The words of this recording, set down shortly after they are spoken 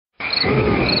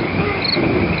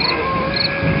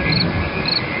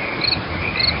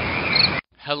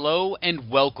Hello and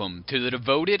welcome to the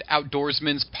Devoted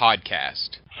Outdoorsman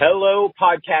Podcast. Hello,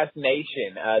 Podcast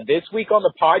Nation. This week on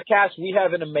the podcast, we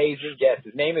have an amazing guest.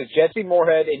 His name is Jesse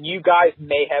Morehead, and you guys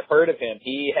may have heard of him.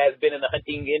 He has been in the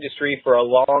hunting industry for a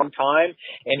long time,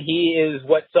 and he is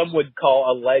what some would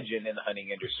call a legend in the hunting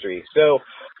industry. So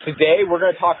today, we're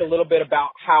going to talk a little bit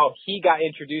about how he got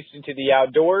introduced into the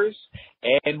outdoors,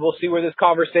 and we'll see where this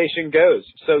conversation goes.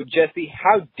 So, Jesse,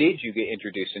 how did you get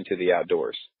introduced into the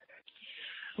outdoors?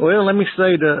 Well, let me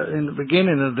say in the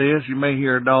beginning of this, you may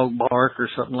hear a dog bark or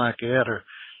something like that or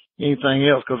anything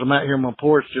else because I'm out here on my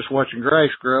porch just watching grass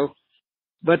grow.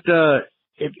 But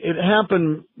it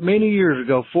happened many years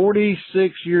ago,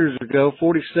 47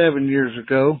 years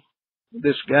ago.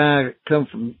 This guy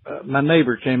my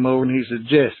neighbor came over and he said,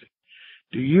 "Jesse,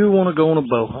 do you want to go on a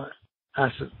bow hunt?" I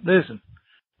said, "Listen,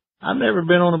 I've never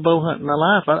been on a bow hunt in my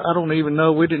life. I don't even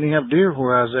know. We didn't even have deer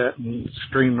where I was at in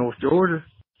extreme North Georgia."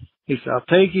 He said, "I'll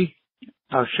take you.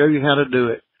 I'll show you how to do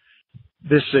it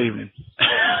this evening."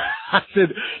 I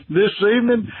said, "This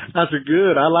evening?" I said,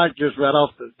 "Good. I like just right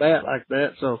off the bat like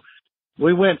that." So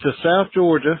we went to South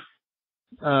Georgia,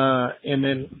 and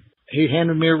then he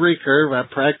handed me a recurve. I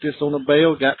practiced on the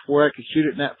bale, got to where I could shoot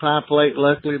it in that pie plate,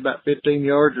 luckily about 15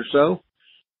 yards or so.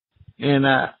 And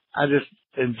I just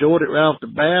enjoyed it right off the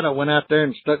bat. I went out there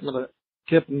and stuck the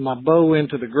tip of my bow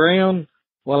into the ground.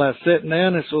 While I was sitting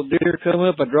down, this little deer come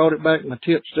up. I drawed it back, my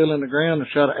tip's still in the ground, and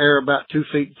shot an arrow about 2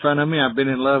 feet in front of me. I've been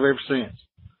in love ever since.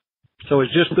 So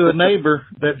it's just through a neighbor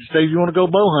that said, "You want to go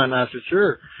bow hunting?" I said,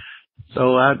 "Sure."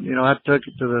 So I took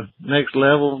it to the next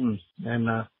level and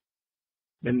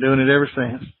been doing it ever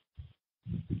since.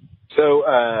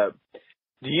 So,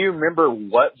 do you remember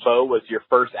what bow was your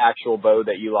first actual bow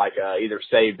that you either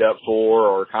saved up for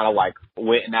or kind of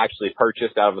went and actually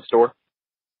purchased out of a store?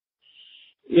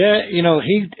 Yeah,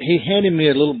 he handed me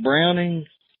a little Browning.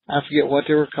 I forget what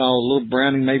they were called, a little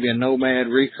Browning, maybe a Nomad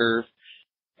recurve.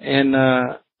 And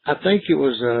I think it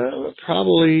was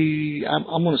probably,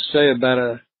 I'm going to say about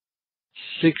a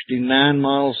 69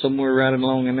 model, somewhere right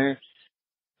along in there.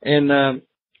 And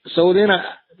so then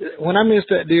when I missed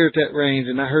that deer at that range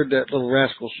and I heard that little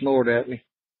rascal snort at me,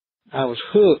 I was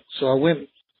hooked. So I went,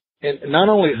 and not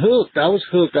only hooked, I was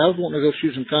wanting to go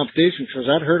shoot some competition because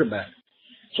I'd heard about it.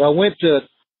 So I went to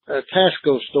a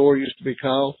Tasco store, used to be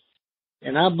called,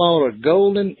 and I bought a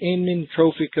Golden Indian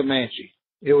Trophy Comanche.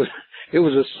 It was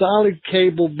a solid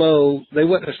cable bow. There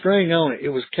wasn't a string on it. It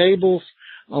was cables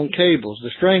on cables. The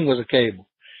string was a cable.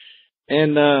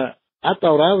 And I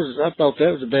thought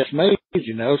that was the best made,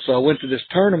 So I went to this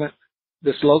tournament,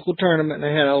 this local tournament,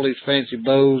 and they had all these fancy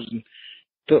bows and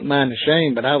put mine to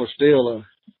shame, but I was still a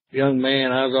young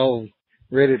man. I was all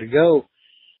ready to go.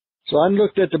 So I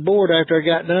looked at the board after I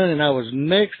got done, and I was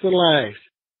next to last.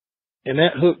 And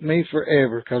that hooked me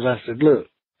forever because I said, "Look,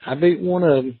 I beat one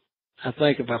of them. I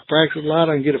think if I practice a lot,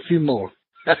 I can get a few more."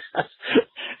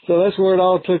 So that's where it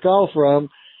all took off from.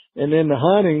 And then the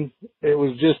hunting, it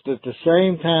was just at the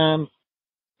same time,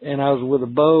 and I was with a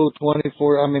bow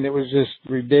 24. I mean, it was just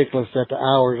ridiculous at the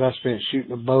hours I spent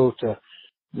shooting a bow.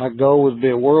 My goal was to be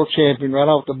a world champion right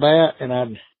off the bat,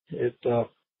 and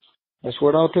that's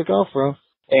where it all took off from.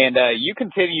 And you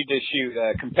continued to shoot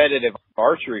competitive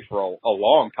archery for a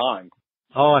long time.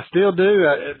 Oh, I still do.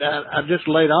 I just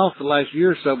laid off the last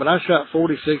year or so, but I shot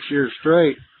 46 years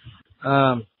straight,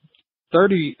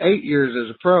 38 years as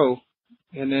a pro,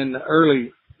 and then the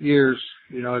early years,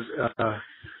 as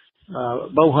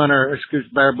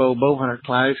barebow bow hunter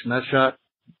class, and I shot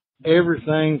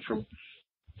everything from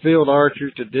field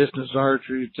archery to distance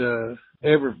archery to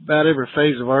about every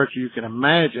phase of archery you can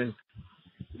imagine.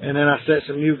 And then I set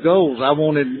some new goals. I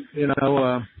wanted,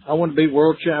 I wanted to be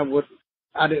world champion.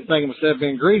 I didn't think of myself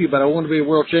being greedy, but I wanted to be a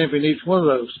world champion in each one of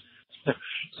those.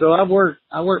 So I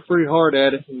worked pretty hard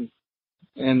at it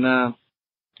and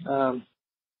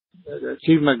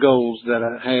achieved my goals that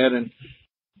I had.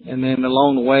 And then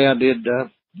along the way I did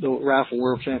the Rifle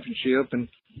World Championship.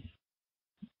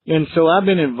 And so I've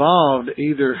been involved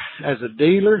either as a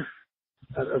dealer,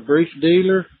 a brief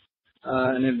dealer,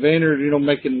 an inventor,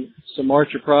 making some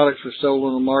archery products for sold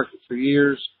on the market for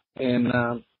years, and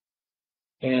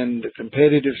the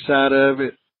competitive side of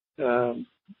it, the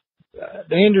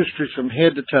industry from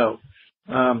head to toe,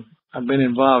 I've been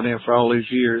involved in for all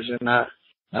these years, and I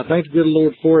thank the good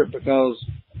Lord for it because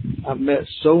I've met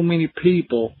so many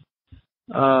people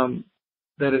that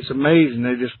it's amazing.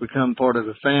 They just become part of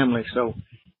the family. So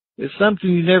it's something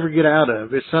you never get out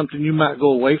of. It's something you might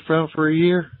go away from for a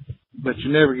year, but you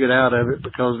never get out of it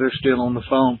because they're still on the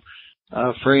phone.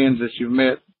 Friends that you've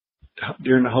met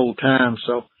during the whole time.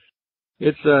 So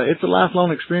it's a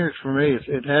lifelong experience for me.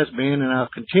 It has been, and I'll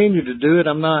continue to do it.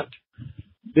 I'm not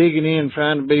digging in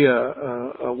trying to be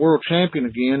a world champion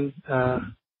again.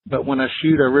 But when I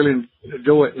shoot, I really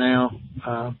enjoy it now,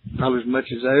 probably as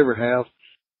much as I ever have.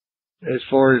 As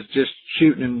far as just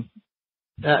shooting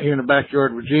out here in the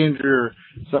backyard with Ginger or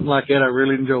something like that, I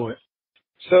really enjoy it.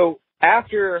 So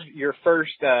after your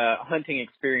first hunting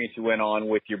experience you went on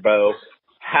with your bow,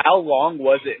 how long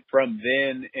was it from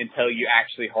then until you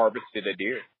actually harvested a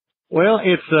deer? Well,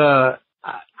 it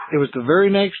was the very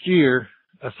next year.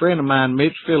 A friend of mine,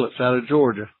 Mitch Phillips out of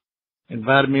Georgia,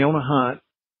 invited me on a hunt,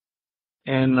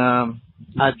 and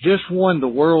I just won the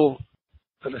world.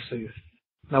 Let's see.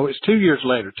 No, it's 2 years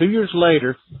later. 2 years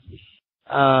later,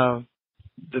 the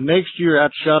next year I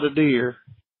shot a deer.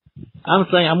 I'm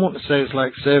wanting to say it's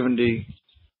like 70,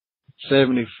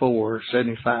 74,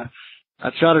 75.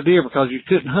 I shot a deer because you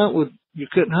couldn't hunt with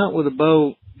a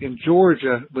bow in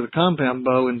Georgia with a compound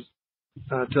bow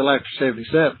until after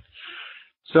 77.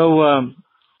 So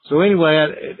anyway,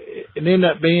 it ended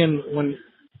up being when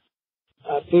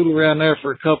I fooled around there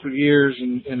for a couple of years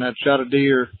and I shot a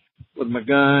deer with my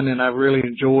gun and I really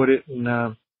enjoyed it and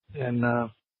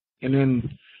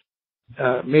then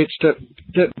Mitch took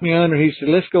me under. He said,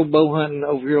 "Let's go bow hunting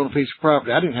over here on a piece of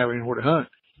property." I didn't have anywhere to hunt.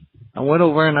 I went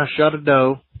over and I shot a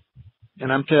doe,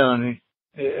 and I'm telling you,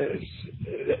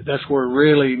 that's where it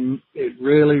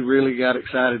really got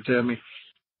excited to me.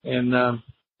 And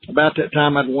about that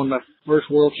time, I'd won my first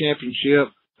world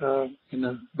championship in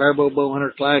the barebow bow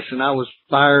hunter class, and I was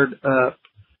fired up,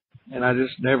 and I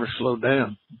just never slowed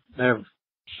down, never.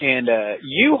 And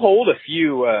you hold a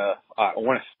few. I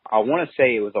want to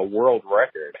say it was a world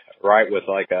record, right? With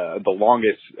like the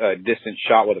longest distance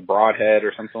shot with a broadhead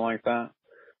or something like that.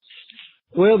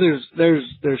 Well, there's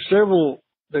several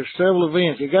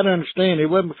events. You got to understand, it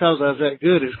wasn't because I was that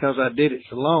good. It's because I did it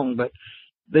so long. But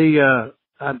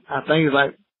I think it's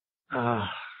like 11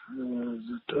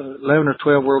 or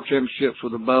 12 world championships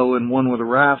with a bow and one with a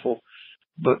rifle.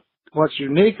 But what's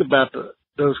unique about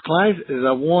those classes is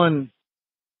I won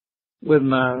with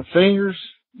my fingers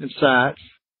and sights,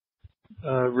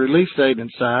 release aid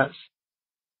and sights,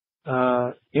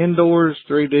 indoors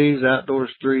 3Ds,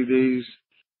 outdoors 3Ds,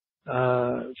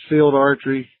 field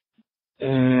archery,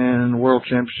 and world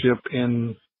championship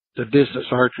in the distance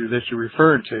archery that you're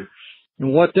referring to.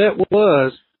 And what that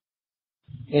was,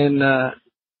 is,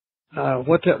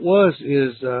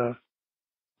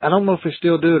 I don't know if they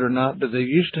still do it or not, but they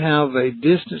used to have a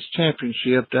distance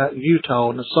championship out in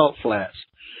Utah in the Salt Flats.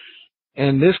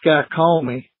 And this guy called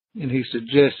me and he said,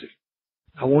 "Jesse,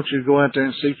 I want you to go out there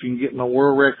and see if you can get my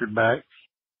world record back."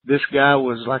 This guy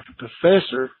was like a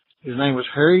professor. His name was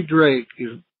Harry Drake.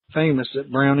 He's famous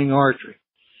at Browning Archery.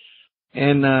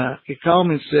 And he called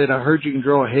me and said, "I heard you can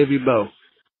draw a heavy bow."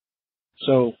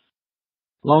 So,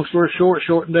 long story short,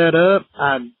 shortened that up.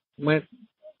 I went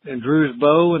and drew his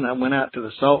bow, and I went out to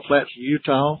the Salt Flats of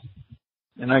Utah,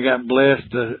 and I got blessed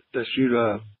to shoot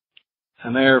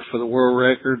an arrow for the world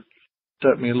record.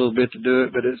 Took me a little bit to do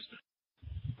it, but at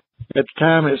the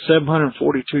time it's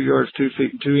 742 yards, 2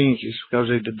 feet and 2 inches because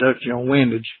they deduct you on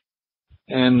windage.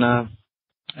 And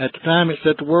at the time it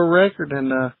set the world record,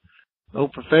 and the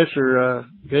old professor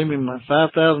gave me my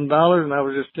 $5,000, and I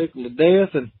was just tickled to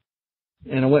death. And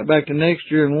I went back the next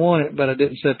year and won it, but I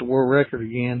didn't set the world record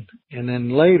again. And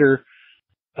then later,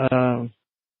 a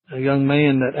young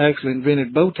man that actually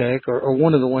invented Bowtac, or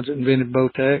one of the ones that invented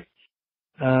Bowtac,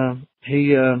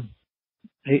 he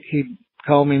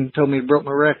called me and told me he broke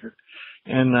my record,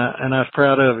 and I was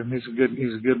proud of him. He's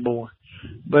a good boy.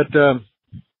 But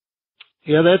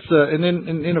yeah, that's and then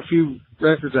in a few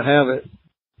records I have it,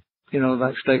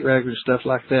 like state records and stuff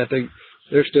like that.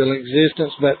 They're still in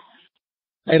existence. But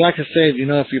hey, like I said,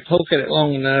 if you poke at it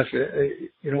long enough,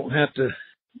 you don't have to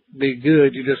be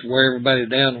good. You just wear everybody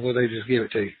down where they just give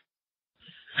it to you.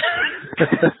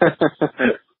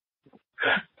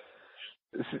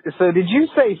 So did you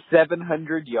say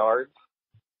 700 yards?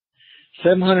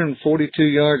 742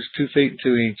 yards, 2 feet and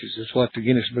 2 inches is what the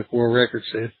Guinness Book World Record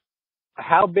said.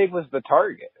 How big was the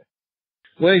target?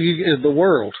 Well, the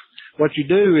world. What you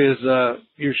do is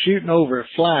you're shooting over a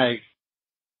flag,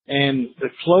 and the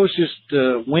closest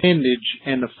windage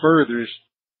and the furthest,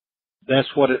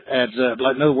 that's what it adds up.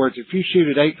 Like, in other words, if you shoot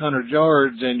at 800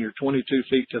 yards and you're 22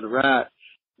 feet to the right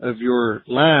of your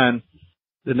line,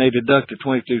 then they deduct the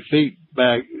 22 feet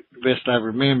back, best I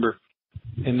remember,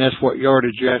 and that's what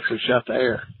yardage you actually shot the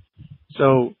air.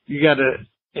 So you got to,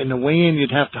 in the wind,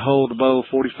 you'd have to hold the bow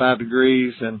 45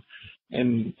 degrees and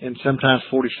sometimes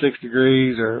 46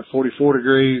 degrees or 44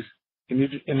 degrees.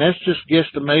 and that's just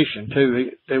guesstimation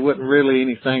too. There wasn't really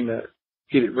anything to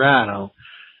get it right on.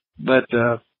 But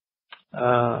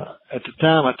at the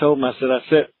time, I told him, I said, I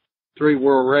set 3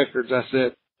 world records. I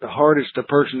said the hardest a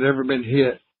person's ever been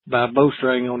hit by a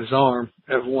bowstring on his arm,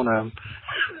 every one of them.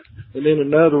 And then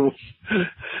another one,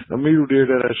 a mule deer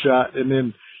that I shot, and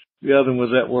then the other one was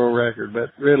that world record.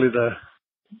 But really, the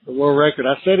world record,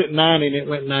 I set it 90, and it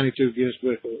went 92 Guinness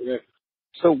Book of Records.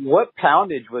 So what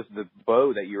poundage was the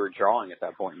bow that you were drawing at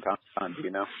that point in time? Do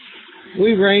you know?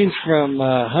 We ranged from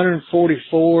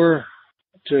 144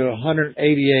 to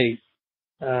 188.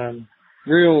 These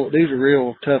are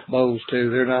real tough bows too.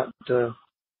 They're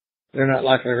not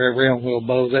like a round wheel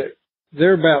bow.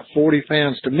 They're about 40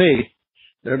 pounds to me.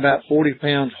 They're about 40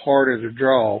 pounds harder to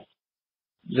draw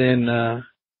than a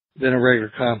regular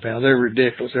compound. They're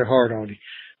ridiculous. They're hard on you.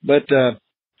 But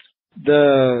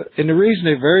the reason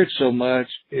they varied so much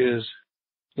is,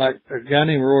 like, a guy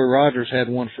named Roy Rogers had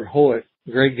one for Hoyt,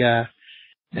 great guy,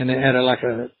 and it had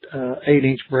a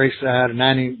 8-inch brace height, a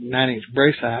 9-inch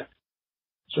brace height.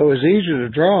 So it was easier to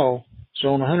draw.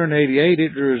 So on 188,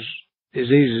 it drew as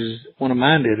easy as one of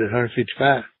mine did at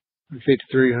 155,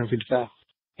 153, 155.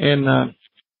 And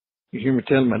you hear me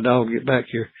telling my dog to get back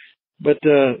here. But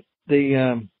the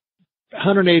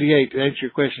 188, to answer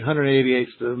your question, 188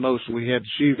 is the most we had to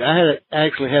shoot. I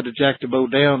actually had to jack the bow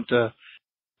down to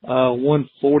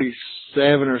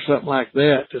 147 or something like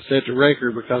that to set the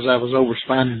record because I was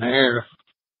overspinning the arrow.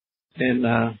 And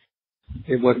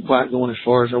it wasn't quite going as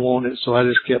far as I wanted, so I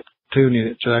just kept tuning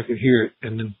it so I could hear it,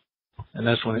 and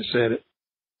that's when it set it.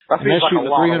 And that's shooting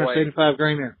a 375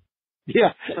 grain arrow.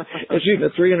 Yeah, it's shooting a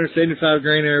 375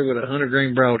 grain arrow with a 100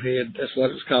 grain broadhead. That's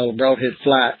what it's called, a broadhead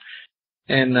flight,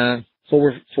 and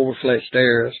four fletched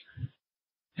arrows,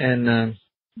 and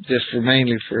just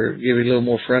mainly for giving a little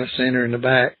more front and center in the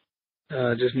back,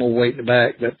 just more weight in the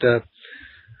back. But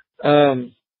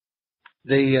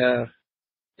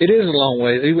it is a long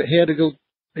way. He had to go.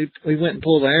 We went and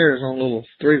pulled the arrows on a little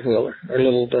 3-wheeler or a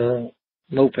little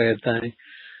moped thing,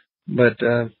 but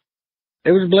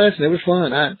it was a blessing. It was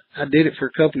fun. I did it for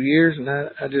a couple of years, and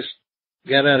I just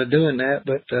got out of doing that,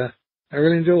 but I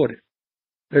really enjoyed it.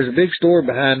 There's a big story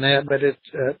behind that, but it's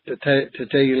to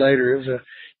tell you later. It was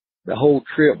the whole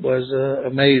trip was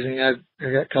amazing. I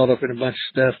got caught up in a bunch of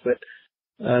stuff, but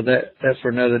that's for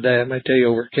another day. I may tell you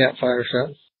over a campfire or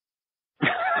something.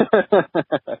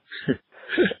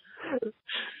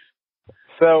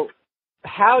 So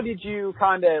how did you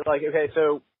kind of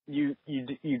so you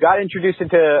got introduced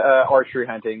into archery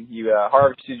hunting, you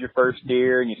harvested your first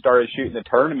deer, and you started shooting the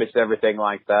tournaments and everything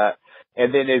like that,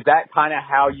 and then is that kind of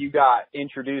how you got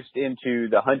introduced into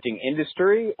the hunting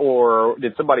industry, or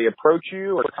did somebody approach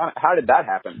you, or how did that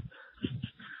happen?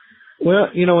 Well,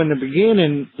 in the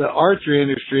beginning, the archery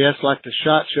industry, that's like the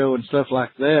SHOT Show and stuff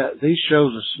like that. These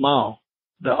shows are small.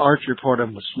 The archery part of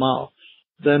them was small.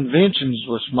 The inventions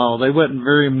were small. They wasn't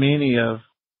very many of,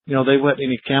 they wasn't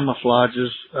any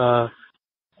camouflages.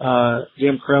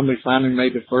 Jim Crumley finally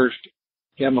made the first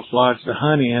camouflage, the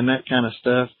honey and that kind of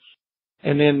stuff.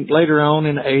 And then later on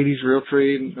in the 80s,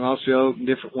 Realtree and Mossy Oak and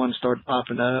different ones started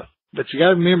popping up. But you got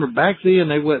to remember, back then,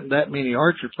 there wasn't that many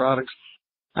archery products.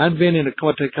 I'd been in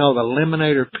what they call the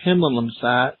Eliminator pendulum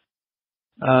sight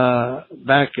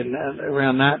back in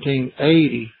around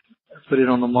 1980. Put it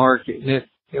on the market, and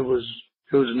it was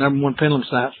the number one pendulum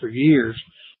sight for years.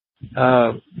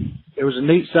 It was a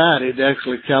neat sight. It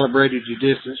actually calibrated your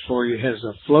distance for you. It has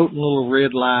a floating little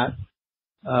red light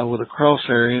with a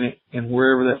crosshair in it, and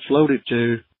wherever that floated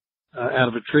to out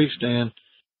of a tree stand,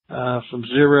 from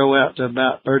 0 out to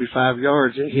about 35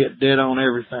 yards, it hit dead on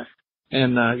everything,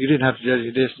 and you didn't have to judge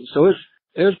your distance. So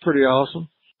it was pretty awesome.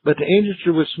 But the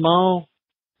industry was small,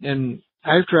 and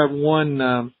after I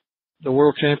won the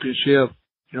world championship,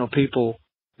 people,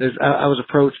 I was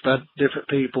approached by different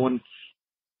people, and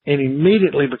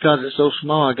immediately, because it's so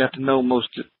small, I got to know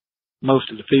most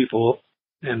of the people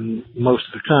and most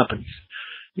of the companies.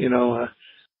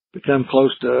 Become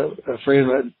close to a friend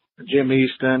like Jim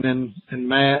Easton and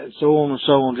Matt, and so on and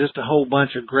so on, just a whole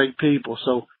bunch of great people.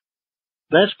 So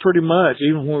that's pretty much,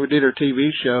 even when we did our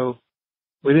TV show,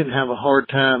 we didn't have a hard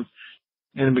time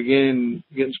in the beginning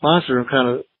getting sponsored. And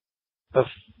kind of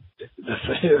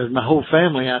my whole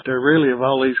family out there, really, of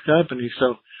all these companies.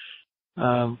 So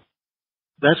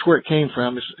that's where it came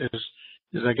from.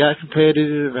 Is I got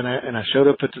competitive, and I showed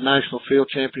up at the National Field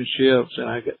Championships,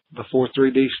 and before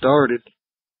 3D started,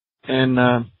 and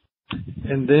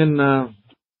then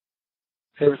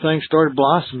everything started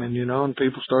blossoming, and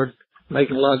people started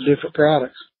making a lot of different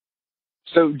products.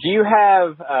 So, do you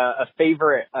have a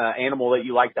favorite animal that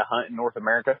you like to hunt in North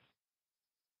America?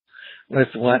 with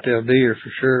the whitetail deer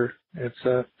for sure. It's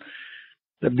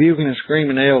the bugling and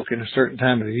screaming elk in a certain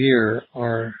time of the year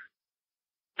are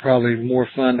probably more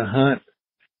fun to hunt.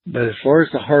 But as far as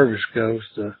the harvest goes,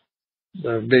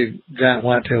 the big giant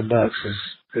whitetail bucks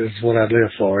is what I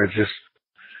live for. It's just,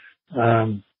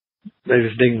 they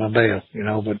just ding my bell, you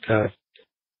know, but,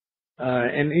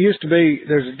 and it used to be,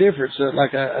 there's a difference.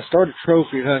 Like I started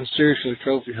trophy hunting, seriously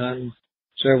trophy hunting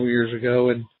several years ago.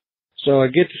 And so I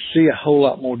get to see a whole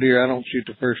lot more deer. I don't shoot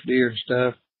the first deer and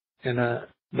stuff. And,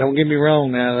 don't get me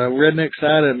wrong now, the redneck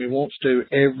side of me wants to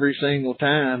every single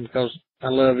time because I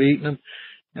love eating them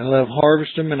and I love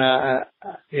harvesting them. And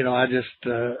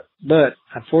but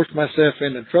I forced myself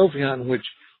into trophy hunting, which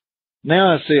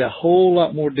now I see a whole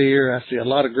lot more deer. I see a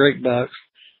lot of great bucks.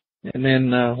 And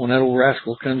then, when that old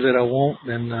rascal comes that I want,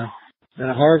 then I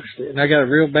harvest it. And I got a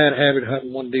real bad habit of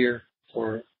hunting one deer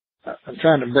I'm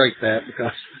trying to break that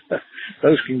because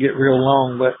those can get real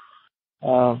long, but,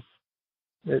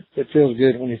 it feels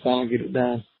good when you finally get it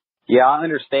done. Yeah, I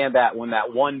understand that when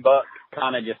that one buck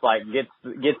kind of just like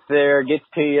gets there, gets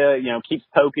to you, you know, keeps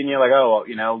poking you like, oh,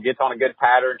 you know, gets on a good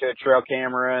pattern to a trail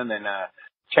camera and then,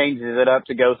 changes it up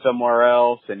to go somewhere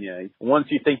else. And, you know, once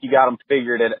you think you got them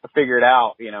figured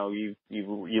out, you know, you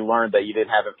learned that you didn't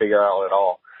have it figured out at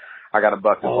all. I got a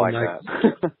buck that's like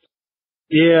that.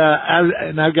 Yeah.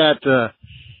 I've got,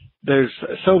 there's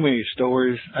so many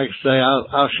stories. Like I say,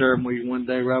 I'll share them with you one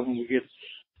day, right when we get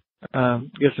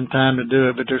some time to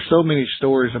do it. But there's so many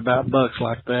stories about bucks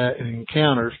like that and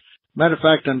encounters. Matter of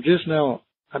fact,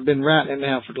 I've been writing it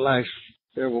now for the last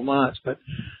several months, but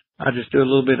I just do a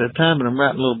little bit at a time, and I'm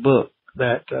writing a little book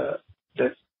that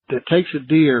takes a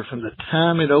deer from the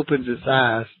time it opens its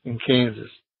eyes in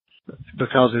Kansas,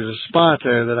 because there's a spot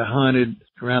there that I hunted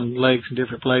around the lakes and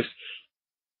different places.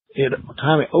 The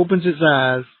time it opens its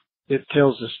eyes, it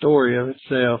tells the story of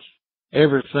itself,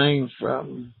 everything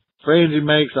from friends he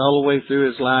makes all the way through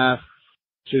his life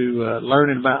to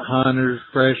learning about hunters,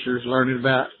 pressures, learning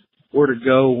about where to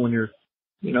go when you're,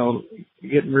 you know,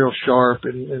 getting real sharp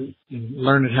and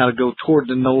learning how to go toward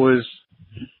the noise,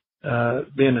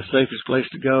 being the safest place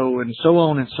to go, and so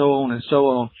on and so on and so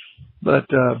on. But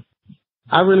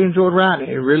I really enjoyed writing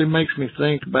it. It really makes me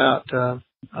think about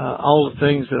all the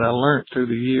things that I learned through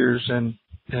the years. And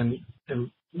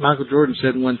Michael Jordan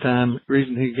said one time, the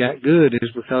reason he got good is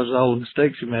because of all the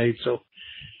mistakes he made. So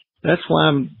that's why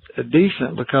I'm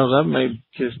decent, because I've made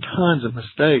just tons of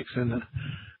mistakes in the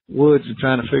woods and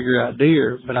trying to figure out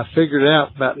deer. But I figured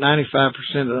out about 95%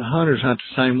 of the hunters hunt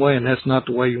the same way, and that's not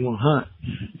the way you want to hunt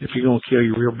if you're going to kill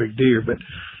your real big deer. But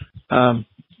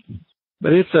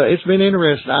it's been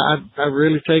interesting. I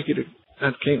really take it.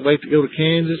 I can't wait to go to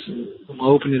Kansas, and I'm going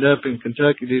to open it up in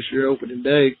Kentucky this year, opening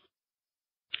day.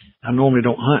 I normally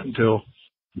don't hunt until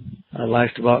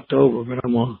last of October, but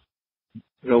I'm going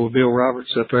to go with Bill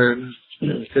Roberts up there in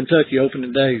Kentucky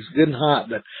opening days. Good and hot,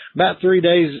 but about 3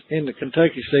 days in the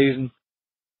Kentucky season,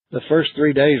 the first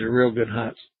 3 days are real good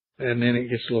hunts, and then it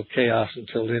gets a little chaos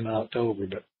until the end of October.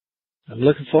 But I'm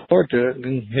looking forward to it, and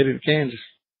then headed to Kansas.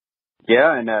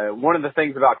 Yeah, and one of the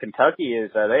things about Kentucky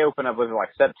is they open up with like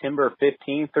September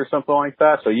 15th or something like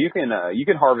that, so you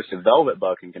can harvest a velvet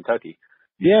buck in Kentucky.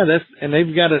 Yeah, and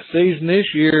they've got a season this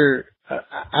year.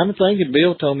 I'm thinking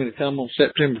Bill told me to come on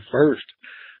September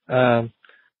 1st.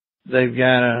 They've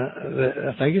got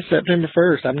I think it's September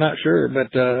 1st. I'm not sure,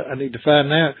 but I need to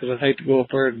find out because I'd hate to go up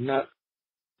there and not.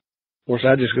 Of course,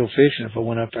 I'd just go fishing if I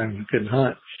went up there and couldn't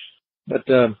hunt. But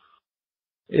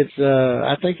it's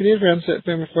I think it is around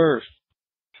September 1st.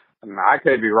 I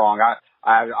could be wrong.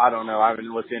 I don't know. I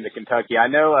haven't looked into Kentucky. I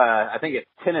know, I think it's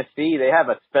Tennessee. They have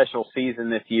a special season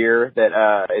this year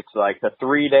that, it's like a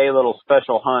 3-day little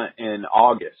special hunt in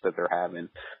August that they're having.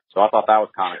 So I thought that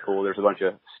was kind of cool. There's a bunch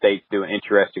of states doing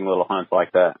interesting little hunts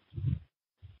like that.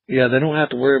 Yeah, they don't have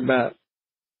to worry about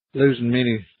losing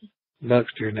many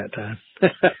bucks during that time.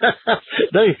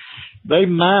 They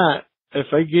might, if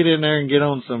they get in there and get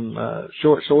on some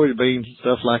short soybeans and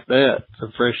stuff like that,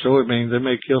 some fresh soybeans, they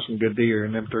may kill some good deer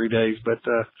in them 3 days. But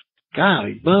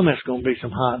golly, bum, that's going to be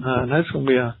some hot hunting. That's going to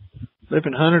be a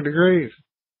flipping 100 degrees.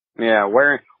 Yeah,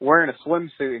 wearing a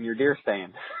swimsuit in your deer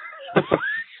stand.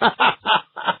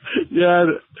 Yeah,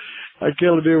 I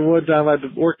killed a deer one time. I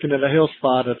was working at a hill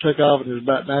spot. I took off, and it was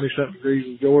about 90-something degrees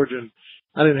in Georgia, and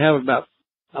I didn't have about,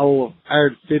 I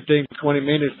had 15 to 20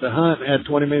 minutes to hunt and had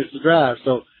 20 minutes to drive.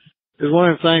 So it was one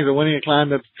of the things. I went in and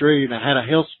climbed up the tree, and I had a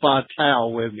hill spot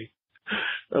towel with me,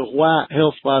 a white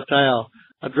hill spot towel.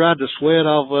 I dried the sweat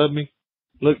off of me.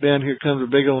 Look down, here comes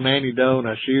a big old nanny doe, and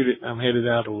I shoot it, and I'm headed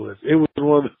out of the woods. It was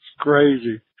one of those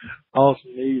crazy,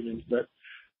 awesome evenings. But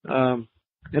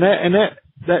And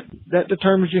that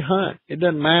determines your hunt. It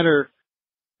doesn't matter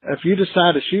if you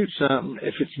decide to shoot something.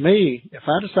 If it's me, if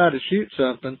I decide to shoot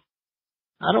something,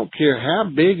 I don't care how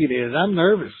big it is. I'm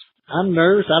nervous. I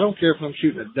don't care if I'm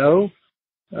shooting a doe,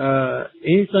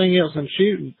 anything else I'm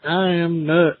shooting. I am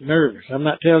nervous. I'm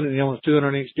not telling you on a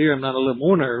 200-inch deer I'm not a little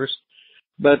more nervous,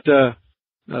 but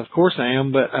of course I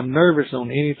am. But I'm nervous on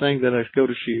anything that I go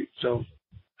to shoot. So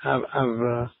I've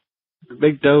the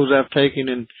big does I've taken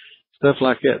and stuff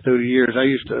like that through the years. I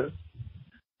used to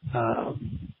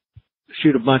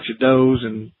shoot a bunch of does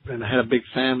and I had a big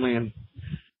family, and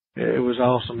it was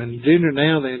awesome. And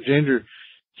Ginger,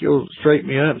 she'll straighten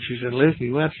me up and she said, listen,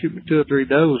 you want to shoot me 2 or 3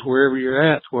 does wherever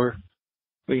you're at where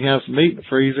we can have some meat in the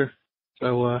freezer.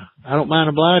 So I don't mind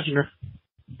obliging her.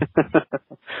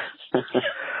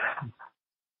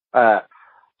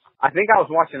 I think I was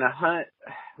watching a hunt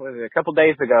a couple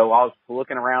days ago. I was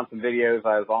looking around some videos.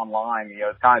 I was online. You know,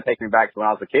 it's kind of taking me back to when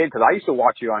I was a kid, because I used to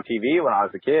watch you on TV when I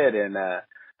was a kid, and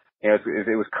you know,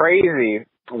 it was crazy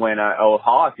when old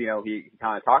Hoss, you know, he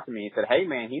kind of talked to me. He said, "Hey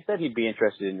man," he said he'd be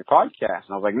interested in your podcast,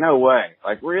 and I was like, "No way!"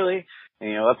 Like, really? And,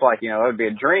 you know, that's like, you know, it would be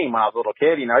a dream when I was a little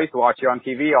kid. You know, I used to watch you on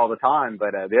TV all the time,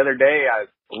 but the other day I was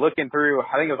looking through,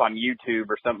 I think it was on YouTube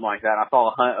or something like that. And I saw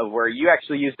a hunt of where you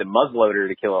actually used a muzzleloader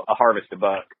to kill a harvest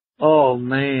buck. Oh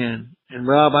man! And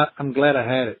Rob, I'm glad I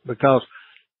had it, because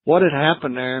what had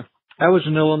happened there, I was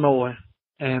in Illinois,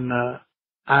 and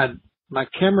my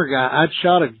camera guy, I'd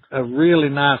shot a really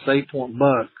nice 8-point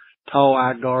buck, tall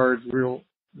eye guards, real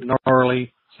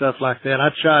gnarly, stuff like that.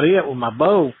 I'd shot it with my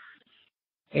bow,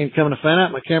 and coming to find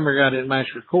out, my camera guy didn't match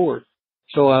record.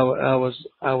 So I was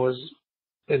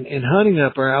in hunting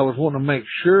up there, I was wanting to make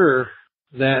sure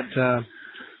that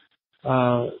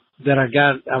I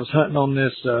was hunting on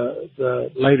this,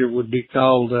 the later would be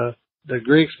called, the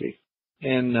Grigsby.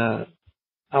 And,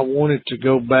 I wanted to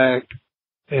go back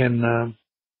and,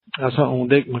 I was hunting on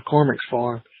Dick McCormick's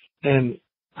farm, and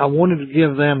I wanted to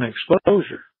give them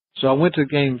exposure. So I went to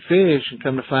Game Fish, and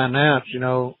come to find out, you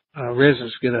know,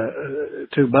 residents get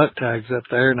 2 buck tags up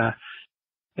there, and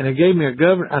they gave me I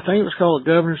think it was called a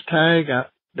governor's tag.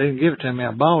 They didn't give it to me.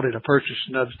 I bought it. I purchased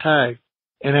another tag.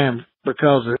 And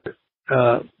because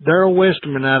Daryl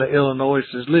Westerman out of Illinois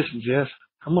says, listen, Jess,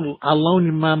 I'll loan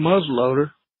you my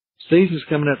muzzleloader. Season's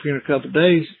coming up here in a couple of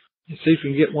days, and see if you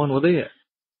can get one with it.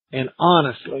 And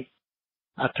honestly,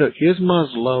 I took his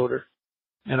muzzleloader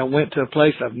and I went to a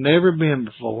place I've never been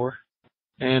before.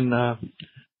 And,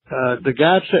 the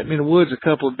guide sent me in the woods a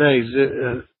couple of days,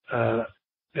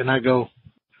 and I go,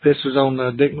 this was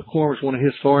on Dick McCormick's, one of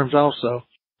his farms also.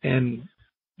 And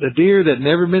the deer that had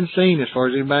never been seen, as far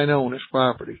as anybody knows, on this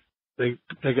property, they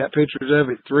got pictures of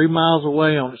it 3 miles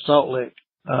away on the Salt Lick,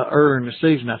 earlier in the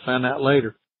season. I found out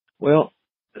later. Well,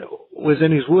 was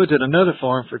in his woods at another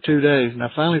farm for 2 days, and I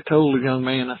finally told the young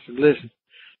man, I said, listen,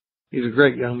 he's a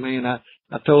great young man. I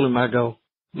told him, I go,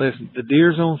 listen, the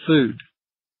deer's on food.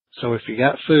 So if you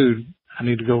got food, I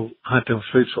need to go hunt those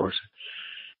food sources.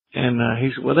 And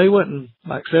he said, well, they wasn't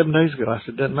like 7 days ago. I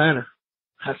said, doesn't matter.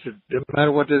 I said, doesn't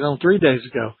matter what they was on 3 days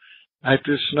ago.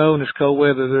 After the snow and this cold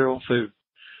weather, they're on food.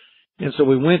 And so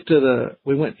we went,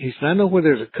 he said, I know where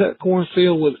there's a cut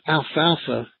cornfield with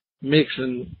alfalfa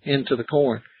mixing into the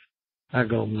corn. I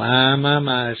go, my.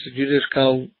 I said, you just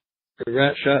called the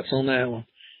right shots on that one.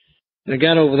 And I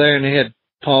got over there, and they had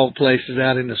paw places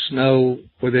out in the snow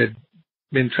where they'd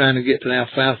been trying to get to the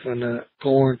alfalfa and the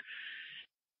corn.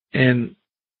 And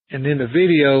then the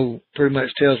video pretty much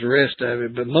tells the rest of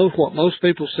it. But what most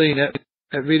people see, that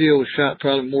video was shot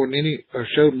probably more than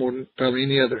showed more than probably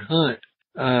any other hunt.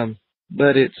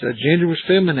 But Ginger was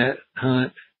filming that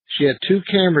hunt. She had 2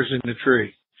 cameras in the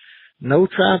tree, no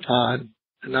tripod,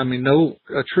 no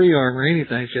tree arm or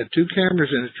anything. She had 2 cameras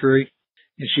in the tree,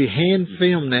 and she hand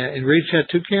filmed that. And the reason she had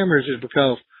 2 cameras is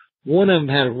because one of them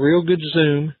had a real good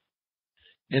zoom,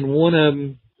 and one of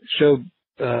them showed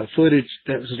footage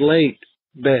that was late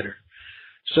better.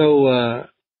 So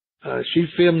she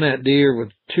filmed that deer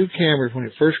with 2 cameras when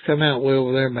it first come out way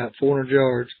over there, about 400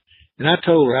 yards. And I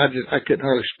told her, I couldn't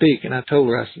hardly speak, and I told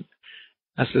her, I said,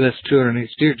 that's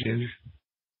 200-inch deer, Ginger.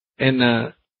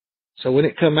 And so when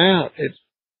it come out, it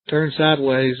turned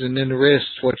sideways, and then the rest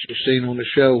is what you've seen on the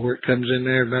show, where it comes in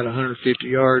there about 150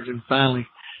 yards, and finally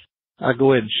I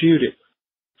go ahead and shoot it.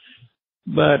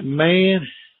 But man,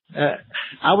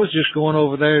 I was just going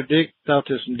over there. Dick thought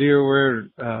there's some deer where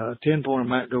 10-pointer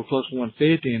might go close to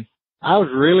 150, and I was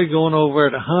really going over there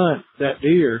to hunt that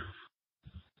deer.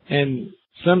 And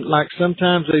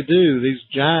sometimes they do, these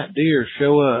giant deer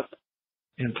show up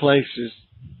in places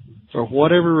for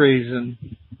whatever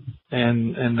reason,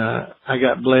 and I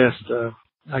got blessed.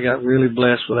 I got really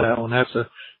blessed with that one.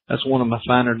 That's one of my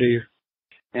finer deer.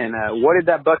 And what did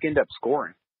that buck end up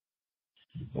scoring?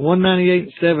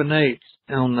 198 7/8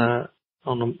 on the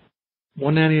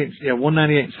 198. Yeah,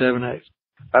 198 7/8.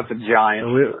 That's a giant.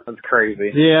 So that's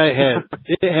crazy. Yeah,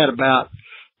 it had about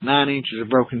 9 inches of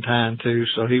broken tine too.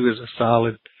 So he was a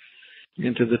solid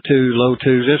into the low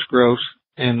twos. That's gross.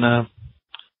 And I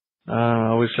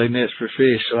always say nets for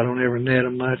fish, so I don't ever net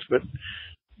them much. But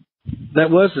that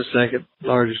was the second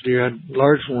largest deer.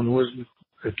 Largest one was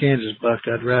a Kansas buck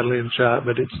I'd rattle in shot,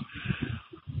 but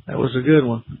that was a good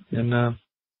one. And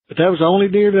but that was the only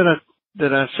deer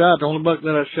that I shot. The only buck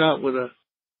that I shot with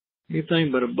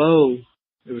anything but a bow.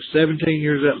 It was 17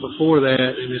 years up before that,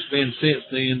 and it's been since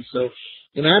then. So,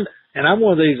 and I'm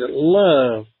one of these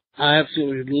that I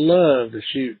absolutely love to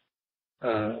shoot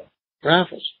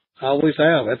rifles. I always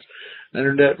have. I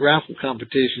entered that rifle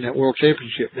competition, that world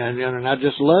championship down there, and I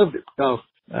just loved it because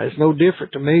it's no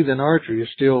different to me than archery.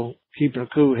 It's still keeping a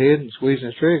cool head and squeezing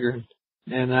the trigger.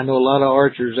 And I know a lot of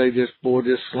archers, they just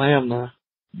slam the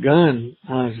gun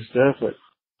lines and stuff, but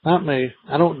not me.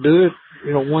 I don't do it,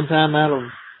 one time out of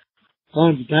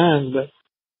tons of times,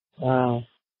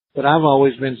 but I've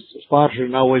always been sponsored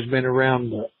and always been around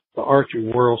the archery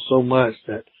world so much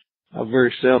that I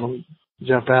very seldom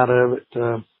jump out of it.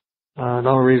 The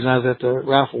only reason I was at the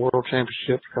Rifle World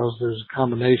Championship because there's a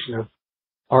combination of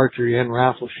archery and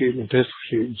rifle shooting and pistol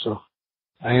shooting, so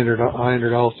I entered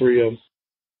all three of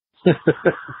them.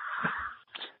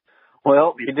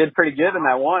 Well, you did pretty good in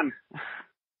that one.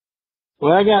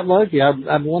 Well, I got lucky. I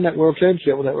won that world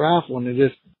championship with that rifle, and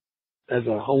there's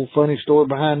a whole funny story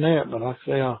behind that. But like I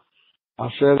say,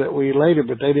 I'll share that with you later.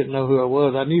 But they didn't know who I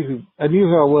was. I knew who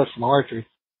I was from archery,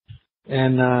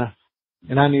 and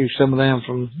I knew some of them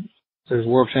from there's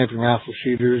world champion rifle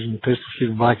shooters and pistol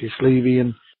shooter Viking Sleevey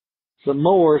and some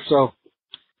more. So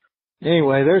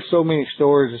anyway, there's so many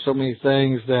stories and so many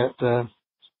things that,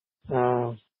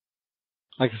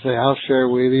 like I say, I'll share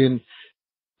with you.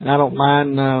 And I don't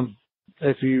mind,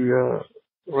 if you,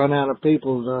 run out of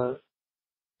people to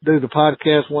do the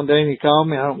podcast one day and you call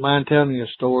me, I don't mind telling you a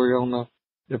story on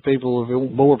the people, if it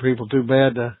won't bore people too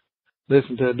bad to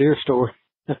listen to a deer story.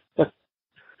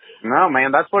 No,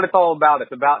 man, that's what it's all about.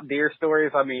 It's about deer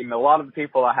stories. I mean, a lot of the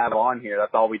people I have on here,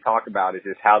 that's all we talk about is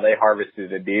just how they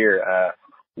harvested a deer.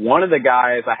 One of the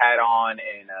guys I had on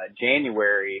in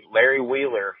January, Larry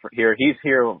Wheeler, he's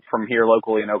from here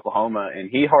locally in Oklahoma, and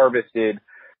he harvested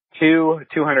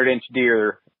 200-inch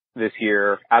deer this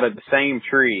year out of the same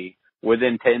tree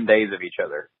within 10 days of each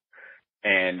other.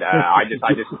 And I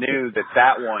just knew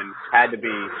that one had to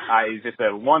be it's just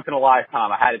a once in a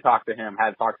lifetime. I had to talk to him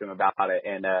about it,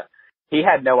 and he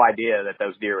had no idea that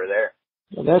those deer were there.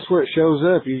 Well, that's where it shows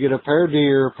up. You get a pair of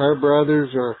deer, a pair of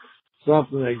brothers, or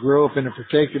something. They grow up in a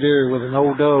protected area with an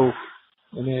old doe,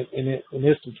 and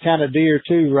it's the kind of deer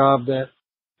too, Rob,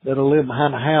 that'll live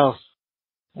behind a house,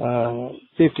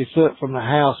 50 foot from the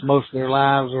house most of their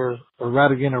lives, or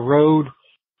right against a road,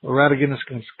 or right against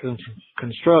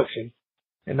construction.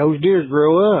 And those deer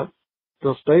grow up.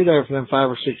 They'll stay there for them 5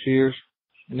 or 6 years.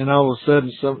 And then all of a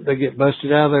sudden they get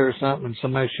busted out of there or something and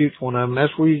somebody shoots one of them.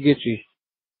 That's where you get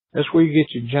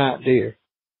your giant deer.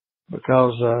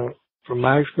 Because, from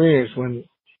my experience, when,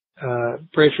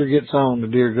 pressure gets on, the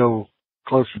deer go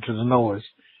closer to the noise.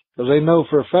 Because they know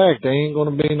for a fact they ain't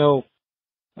going to be no,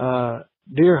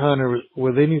 deer hunter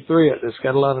with any threat that's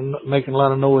got making a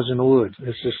lot of noise in the woods.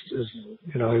 It just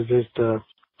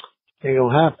ain't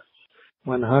gonna happen.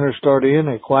 When the hunters start in,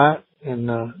 they're quiet, and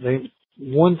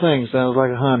one thing sounds like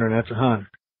a hunter, and that's a hunter.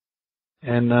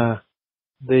 And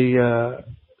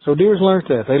so deers learn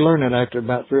that. They learn that after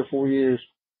about 3 or 4 years,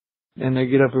 and they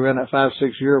get up around that 5,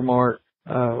 6 year mark.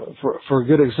 For a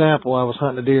good example, I was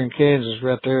hunting a deer in Kansas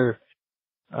right there,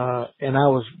 and I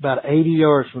was about 80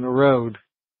 yards from the road,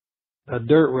 a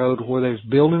dirt road where they was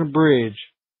building a bridge.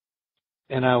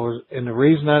 And the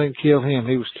reason I didn't kill him,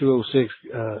 he was 206,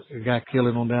 a guy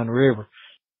killing on down the river.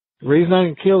 The reason I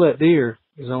didn't kill that deer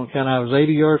is on account I was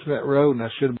 80 yards from that road and I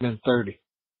should have been 30.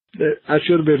 I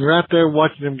should have been right there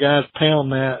watching them guys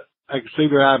pound that. I could see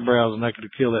their eyebrows and I could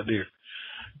have killed that deer.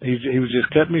 He was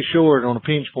just cutting me short on a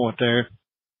pinch point there,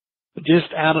 but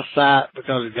just out of sight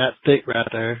because it got thick right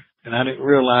there. And I didn't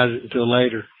realize it until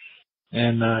later.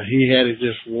 And he had it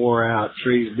just wore out,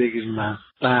 trees big as my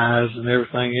thighs and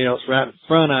everything else right in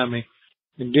front of me.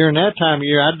 And during that time of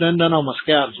year, I'd done all my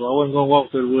scouting, so I wasn't going to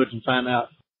walk through the woods and find out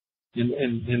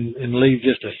and leave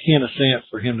just a hint of scent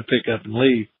for him to pick up and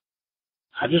leave.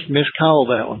 I just miscalled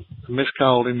that one. I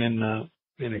miscalled him, and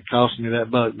it cost me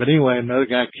that buck. But anyway, another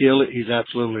guy killed it. He's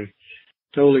absolutely,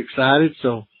 totally excited,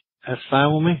 so that's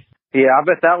fine with me. Yeah, I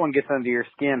bet that one gets under your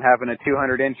skin, having a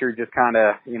 200-incher just kind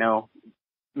of, you know,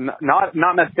 not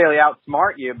necessarily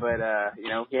outsmart you, but, you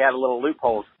know, he had a little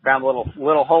loophole, found a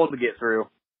little hole to get through.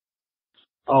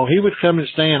 Oh, he would come and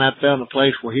stand. I found a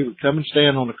place where he would come and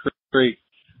stand on the creek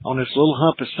on this little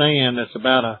hump of sand that's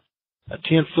about a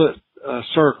 10-foot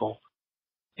circle.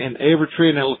 And every tree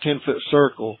in that little 10-foot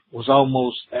circle was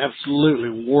almost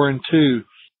absolutely wore in two,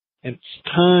 and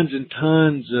tons and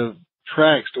tons of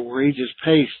tracks to where he just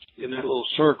paced in that little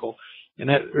circle. And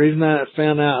that reason I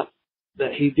found out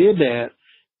that he did that,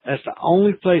 that's the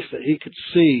only place that he could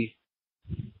see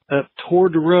up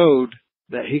toward the road,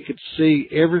 that he could see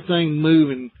everything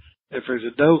moving. If there's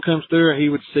a doe comes through, he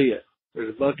would see it. If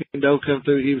there's a buck and doe come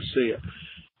through, he would see it.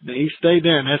 And he stayed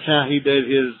there, and that's how he did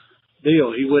his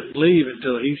deal. He wouldn't leave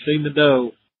until he seen the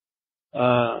doe.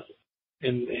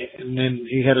 And then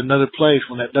he had another place.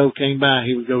 When that doe came by,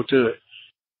 he would go to it.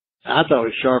 I thought it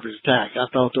was sharp as a tack. I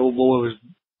thought the old boy was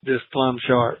just plumb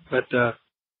sharp. But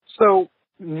so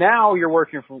now you're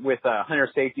working with Hunter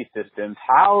Safety Systems.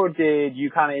 How did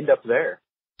you kind of end up there?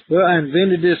 Well, I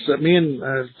invented this. Me and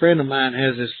a friend of mine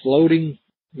has this floating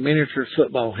miniature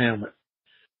football helmet.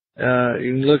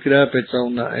 You can look it up. It's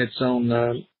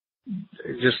on.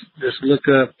 Just look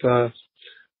up.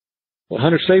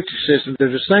 Hunter Safety Systems.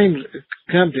 They're the same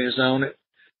company that's on it.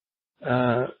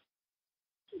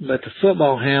 But the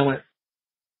football helmet,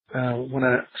 when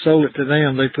I sold it to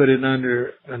them, they put it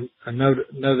under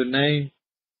another name.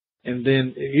 And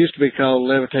then it used to be called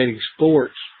Levitating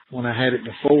Sports when I had it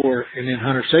before. And then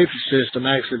Hunter Safety System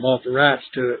actually bought the rights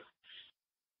to it.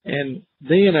 And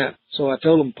then so I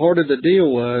told them part of the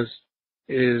deal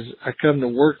is I come to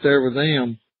work there with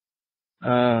them,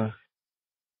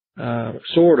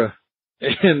 sorta,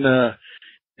 and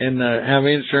have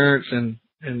insurance and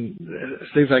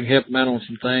see if I can help them out on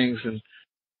some things. And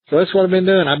so that's what I've been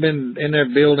doing. I've been in there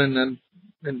building and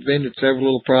invented several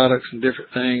little products and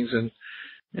different things,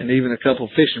 and even a couple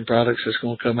of fishing products that's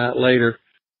going to come out later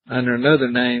under another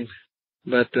name.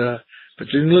 But you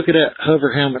can look at that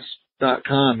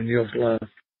hoverhelmets.com and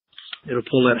it'll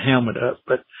pull that helmet up.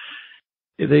 But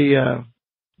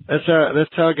that's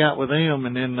how I got with them.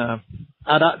 And then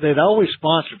they'd always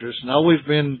sponsored us, and I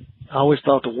always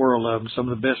thought the world of them, some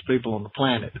of the best people on the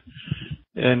planet.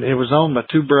 And it was owned by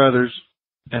two brothers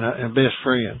and a best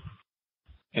friend.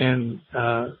 And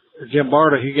Jim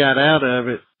Barta, he got out of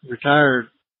it, retired,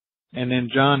 and then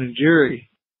John and Jerry,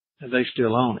 they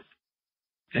still own it.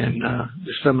 And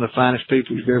they're some of the finest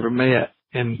people you've ever met,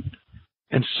 and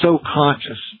so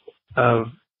conscious of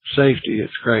safety.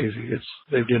 It's crazy.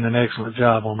 They've done an excellent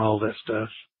job on all that stuff.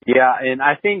 Yeah, and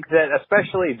I think that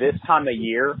especially this time of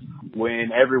year,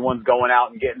 when everyone's going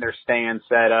out and getting their stand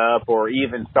set up, or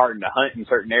even starting to hunt in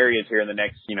certain areas here in the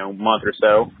next, month or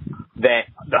so, that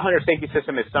the Hunter Safety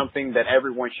System is something that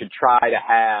everyone should try to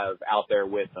have out there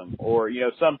with them, or,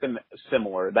 something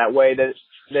similar. That way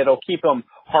that'll keep them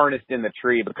harnessed in the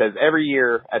tree, because every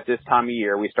year at this time of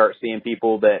year, we start seeing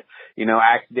people that,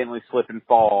 accidentally slip and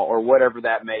fall, or whatever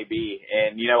that may be.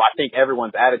 And, I think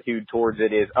everyone's attitude towards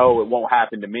it is, oh, it won't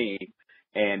happen to me.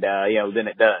 And, then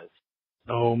it does.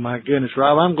 Oh, my goodness,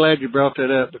 Rob, I'm glad you brought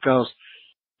that up, because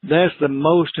that's the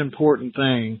most important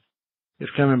thing, is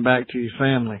coming back to your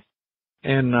family.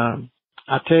 And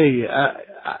I tell you,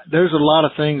 there's a lot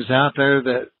of things out there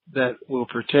that will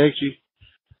protect you,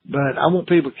 but I want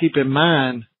people to keep in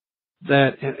mind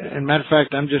that, and matter of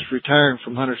fact, I'm just retiring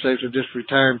from Hunter Safety, just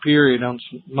retiring period on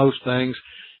most things,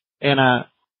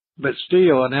 but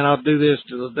still, and then I'll do this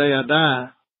till the day I die.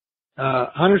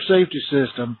 Hunter Safety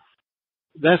System,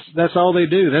 that's all they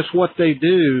do. That's what they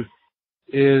do,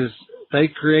 is they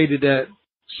created that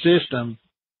system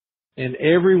in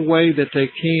every way that they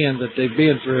can, that they've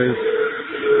been through.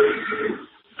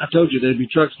 I told you there'd be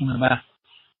trucks coming by.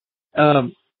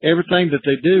 Everything that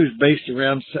they do is based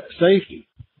around safety.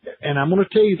 And I'm going to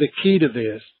tell you the key to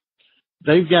this.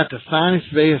 They've got the finest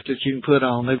vest that you can put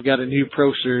on. They've got a new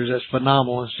Pro Series that's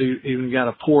phenomenal. And so you even got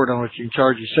a port on it you can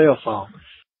charge your cell phone.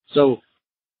 So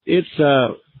it's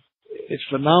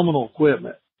phenomenal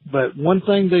equipment. But one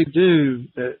thing they do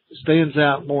that stands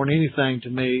out more than anything to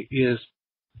me is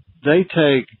they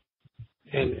take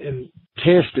and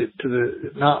test it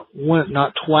to not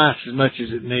twice as much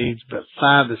as it needs, but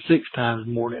 5 to 6 times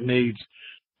more than it needs,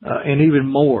 and even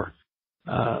more.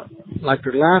 Like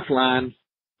their lifeline,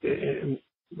 to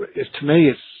me,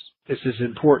 it's as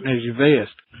important as your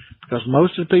vest, because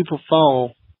most of the people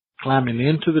fall climbing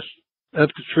up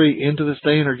the tree into the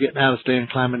stand, or getting out of the stand and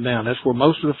climbing down. That's where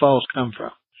most of the falls come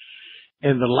from.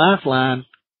 And the lifeline,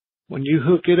 when you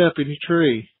hook it up in your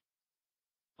tree,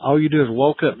 all you do is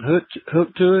walk up and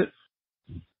hook to it,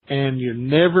 and you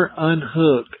never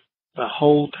unhook the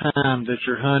whole time that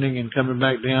you're hunting and coming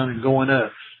back down and going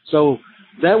up. So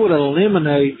that would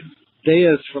eliminate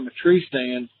deaths from a tree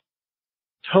stand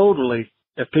totally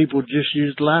if people just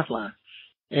used the lifeline.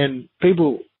 And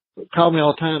people call me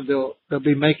all the time. They'll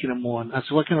be making them one. I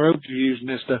said, what kind of rope do you use and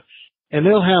this stuff? And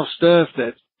they'll have stuff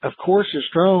that, of course, is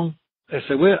strong. They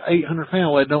say, well, 800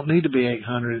 pounds. Well, it don't need to be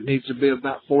 800. It needs to be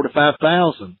about 4,000 to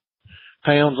 5,000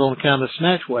 pounds on account of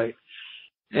snatch weight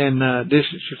and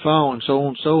distance you fall and so on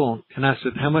and so on. And I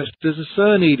said, how much does the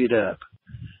sun eat it up?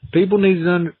 People need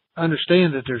to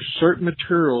understand that there's certain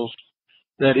materials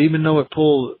that even though it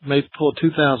may pull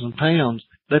 2,000 pounds,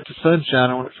 let the sun shine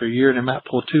on it for a year and it might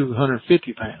pull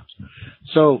 250 pounds.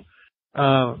 So,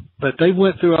 but they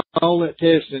went through all that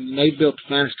testing and they built the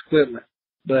finest equipment.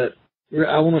 But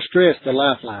I want to stress the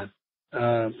lifeline,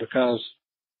 because,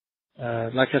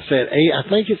 like I said, I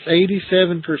think it's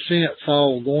 87%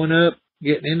 fall going up,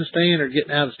 getting in the stand or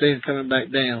getting out of the stand and coming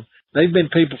back down. They've been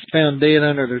people found dead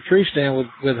under their tree stand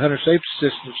with hunter safety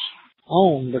systems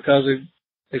on because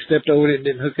they stepped over it and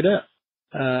didn't hook it up.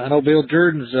 I know Bill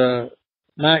Jordan's,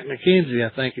 Mike McKenzie,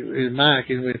 I think it was Mike,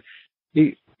 and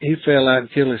he fell out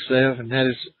and killed himself and had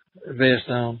his vest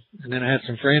on. And then I had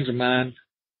some friends of mine,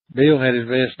 Bill had his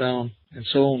vest on and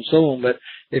so on and so on. But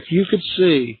if you could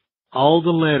see all the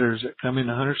letters that come in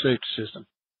the hunter safety system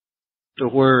to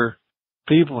where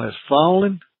people has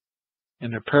fallen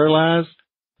and they're paralyzed,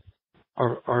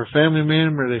 or a family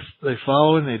member, they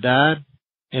fallen, they died,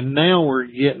 and now we're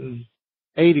getting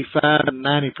 85 to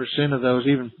 90% of those,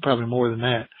 even probably more than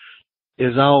that,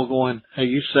 is all going, hey,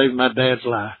 you saved my dad's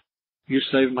life. You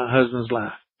saved my husband's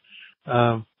life.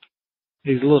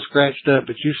 He's a little scratched up,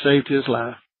 but you saved his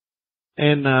life.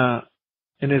 And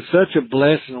it's such a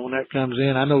blessing when that comes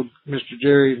in. I know Mr.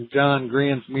 Jerry and John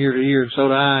grin from ear to ear, and so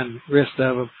do I and the rest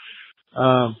of them.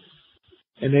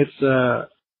 And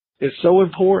it's so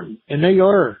important, and they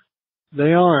are,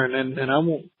 and I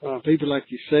want people like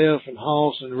yourself and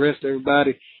Hoss and the rest of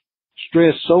everybody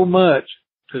stress so much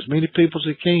to as many people as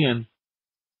they can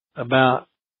about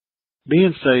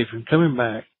being safe and coming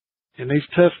back. And these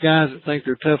tough guys that think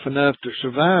they're tough enough to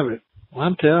survive it, well,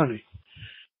 I'm telling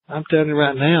you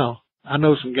right now, I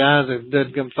know some guys that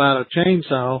doesn't come fight a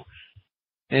chainsaw,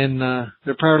 and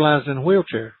they're paralyzed in a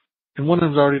wheelchair, and one of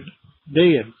them's already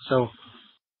dead. So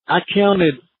I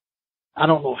counted, I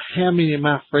don't know how many of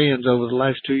my friends over the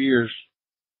last 2 years,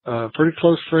 pretty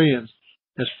close friends,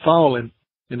 has fallen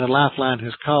and the lifeline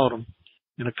has caught them.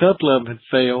 And a couple of them had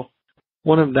failed.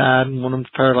 One of them died and one of them's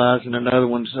paralyzed, and another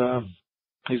one's,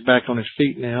 he's back on his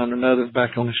feet now, and another's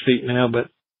back on his feet now. But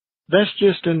that's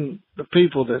just in the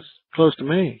people that's close to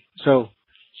me. So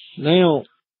now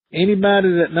anybody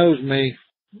that knows me,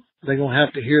 they're going to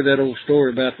have to hear that old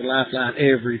story about the lifeline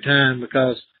every time,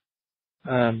 because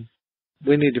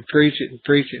we need to preach it and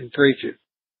preach it and preach it,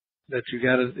 that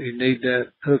you need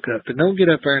that hookup. And don't get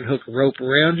up there and hook a rope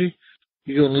around you.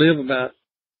 You're going to live about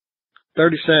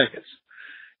 30 seconds.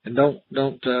 And don't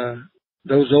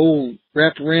those old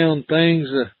wraparound things,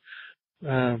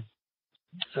 I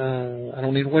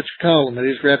don't even know what you call them.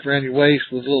 They just wrap around your waist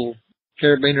with a little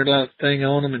carabiner like thing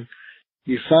on them, and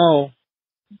you fall.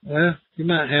 Well, you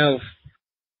might have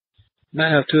 2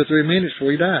 or 3 minutes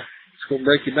before you die. It's going to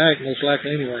break your back most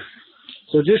likely anyway.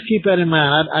 So just keep that in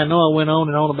mind. I know I went on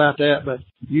and on about that, but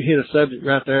you hit a subject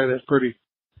right there that's pretty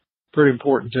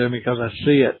important to me, because I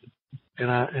see it, and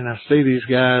I see these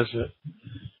guys that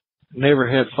never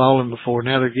had fallen before.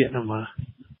 Now they're getting them.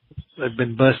 They've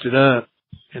been busted up,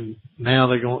 and now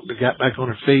they got back on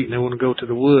their feet, and they want to go to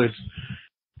the woods,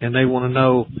 and they want to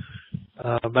know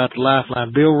about the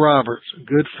lifeline. Bill Roberts, a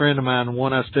good friend of mine, the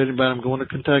one I studied about, I'm going to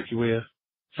Kentucky with,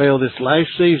 fell this last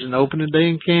season, opening day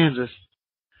in Kansas,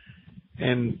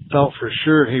 and thought for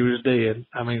sure he was dead.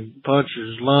 I mean, punctured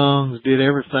his lungs, did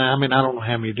everything. I mean, I don't know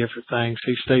how many different things.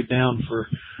 He stayed down for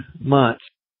months,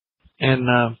 and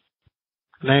now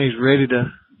he's ready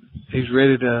to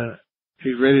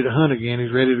hunt again.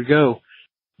 He's ready to go,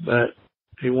 but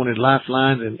he wanted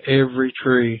lifelines in every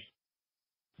tree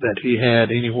that he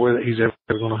had anywhere that he's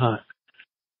ever going to hunt.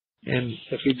 And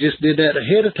if he just did that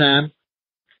ahead of time,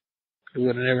 it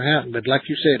would have never happened. But like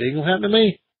you said, it ain't going to happen to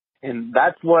me. And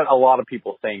that's what a lot of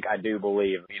people think, I do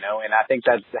believe, and I think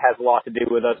that has a lot to do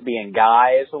with us being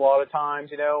guys a lot of times,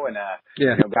 and,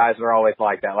 guys are always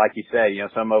like that. Like you said,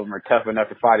 some of them are tough enough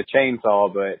to fight a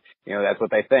chainsaw, but, that's what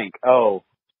they think. Oh,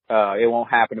 it won't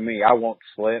happen to me. I won't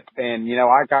slip. And,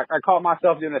 I caught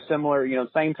myself doing a similar,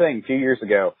 same thing a few years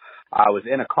ago. I was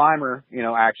in a climber,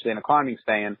 actually in a climbing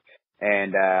stand.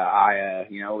 And, it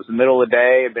was the middle of the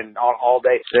day. I'd been all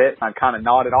day sit. I kind of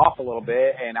nodded off a little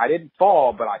bit, and I didn't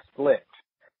fall, but I slipped.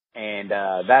 And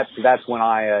that's when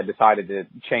I decided to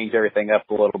change everything up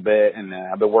a little bit, and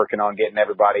I've been working on getting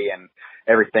everybody and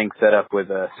everything set up with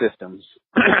systems.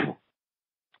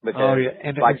 Oh yeah,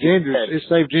 and like Ginger, it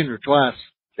saved Ginger twice.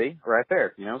 See, right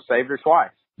there, saved her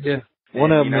twice. Yeah,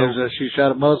 one of them is she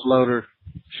shot a muzzleloader.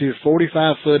 She was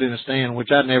 45 foot in a stand,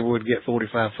 which I never would get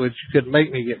 45 foot. She couldn't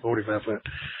make me get 45 foot.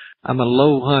 I'm a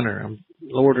low hunter. I'm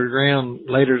lower to the ground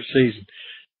later this season.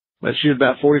 But she was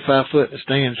about 45 foot in the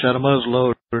stand, shot a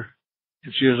muzzleloader,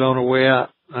 and she was on her way out.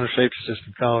 Her safety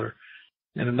system caught her.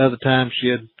 And another time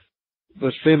she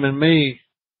was filming me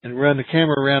and run the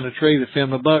camera around the tree to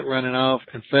film a buck running off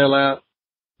and fell out,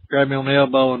 grabbed me on the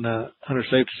elbow, and the hunter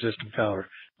safety system caught her.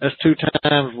 That's 2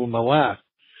 times with my wife.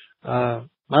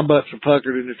 My butts are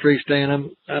puckered in the tree stand.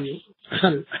 I'm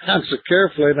so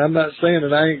careful, and I'm not saying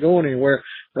that I ain't going anywhere,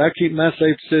 but I keep my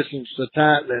safety system so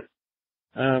tight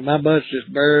that my butt's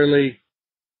just barely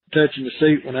touching the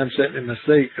seat when I'm sitting in the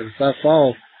seat. Because if I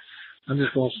fall, I'm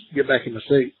just going to get back in the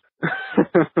seat.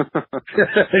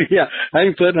 Yeah, I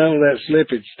ain't putting on that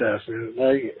slippage stuff.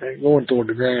 I ain't going toward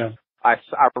the ground. I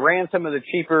ran some of the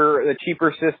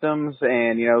cheaper systems,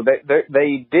 and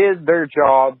they did their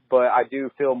job, but I do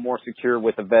feel more secure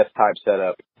with the vest type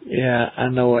setup. Yeah, I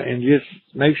know it, and just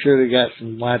make sure they got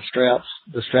some wide straps,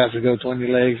 the straps that go between your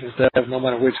legs and stuff, no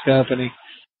matter which company.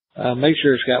 Make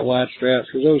sure it's got wide straps,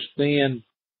 because those thin.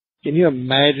 Can you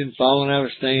imagine falling out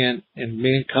of a stand and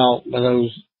being caught by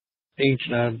those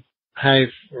 1.5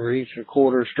 inch or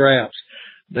 1.25 inch straps?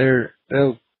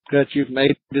 They'll cut you from A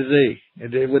to Z.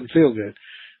 It wouldn't feel good.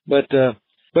 But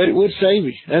it would save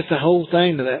you. That's the whole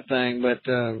thing to that thing. But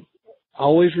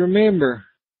always remember,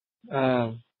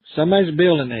 somebody's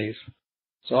building these.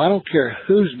 So I don't care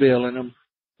who's building them.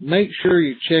 Make sure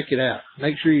you check it out.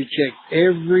 Make sure you check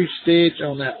every stitch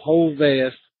on that whole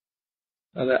vest,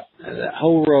 that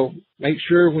whole rope. Make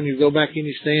sure when you go back in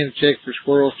your stand, check for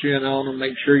squirrels chewing on them.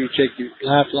 Make sure you check your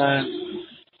lifelines,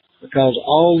 because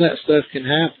all that stuff can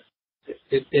happen.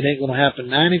 It ain't going to happen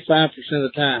 95% of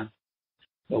the time.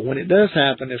 But when it does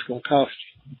happen, it's going to cost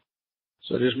you.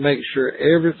 So just make sure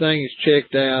everything is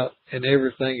checked out and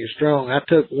everything is strong. I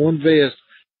took one vest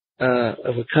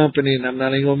of a company, and I'm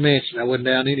not even going to mention, I wouldn't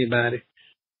down anybody,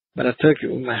 but I took it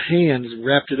with my hands and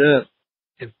wrapped it up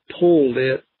and pulled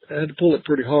it. I had to pull it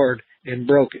pretty hard and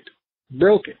broke it.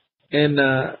 And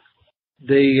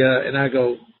and I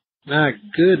go, my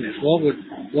goodness, what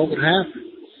would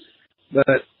happen?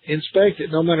 But inspect it,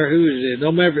 no matter who it is.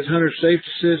 No matter if it's hunter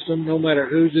safety system, no matter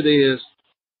whose it is,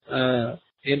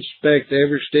 inspect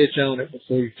every stitch on it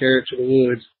before you carry it to the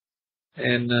woods.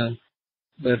 And,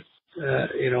 and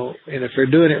if they're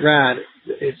doing it right,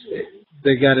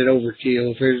 they got it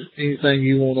overkill. If there's anything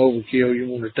you want overkill, you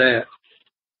want it that.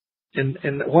 And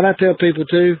what I tell people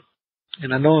too,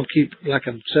 and I know I'm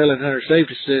selling hunter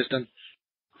safety system,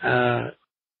 and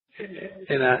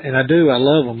I do. I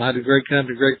love them. I do great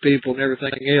company, great people, and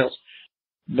everything else.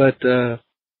 But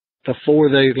before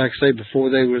they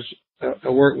was I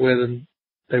worked with them,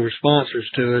 they were sponsors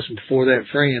to us, and before that,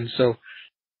 friends. So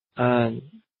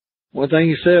one thing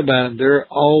you say about them, they're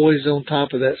always on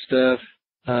top of that stuff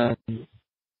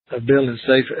of building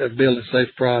safe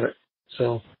product.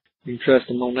 So you can trust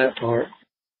them on that part.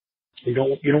 You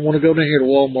don't want to go down here to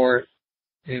Walmart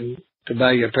and to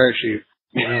buy you a parachute.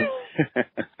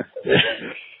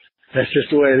 That's just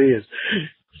the way it is.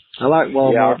 I like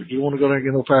Walmart, but you want to go there and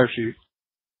get no parachute.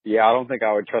 Yeah, I don't think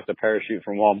I would trust a parachute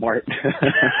from Walmart.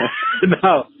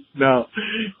 No.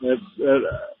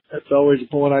 That's always the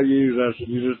point I use. I said,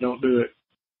 you just don't do it.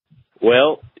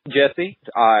 Well, Jesse,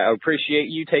 I appreciate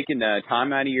you taking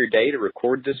time out of your day to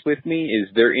record this with me. Is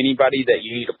there anybody that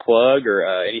you need to plug or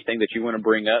anything that you want to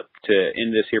bring up to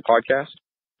end this here podcast?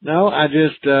 No, I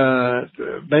just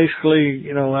basically,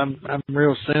 I'm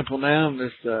real simple now. I'm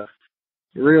just a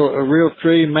real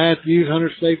tree Matthews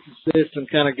hunter safety system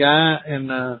kind of guy, and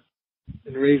the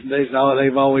reason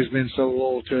they've always been so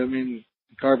loyal to me, and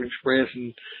Carbon Express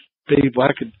and people.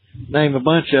 I could name a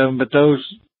bunch of them, but those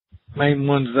main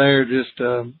ones there just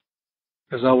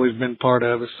has always been part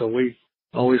of us. So we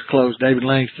always close. David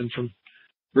Langston from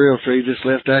Realtree just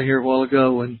left out here a while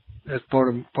ago, and that's part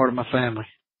of my family.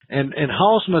 And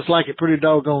Hoss must like it pretty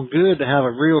doggone good to have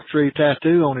a Realtree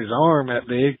tattoo on his arm that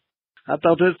big. I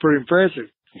thought that's pretty impressive.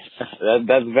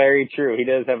 That's very true. He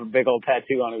does have a big old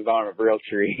tattoo on his arm of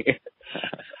Realtree.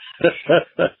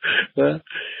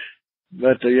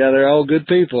 But they're all good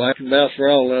people. I can vouch for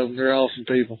all of them. They're awesome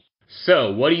people.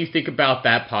 So, what do you think about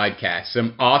that podcast?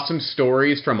 Some awesome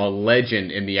stories from a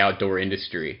legend in the outdoor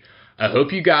industry. I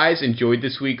hope you guys enjoyed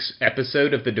this week's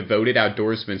episode of the Devoted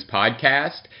Outdoorsman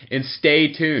Podcast, and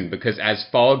stay tuned because as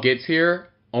fall gets here,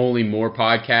 only more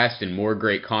podcasts and more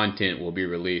great content will be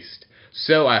released.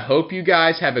 So I hope you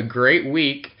guys have a great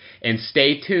week and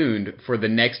stay tuned for the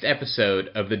next episode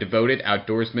of the Devoted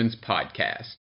Outdoorsman Podcast.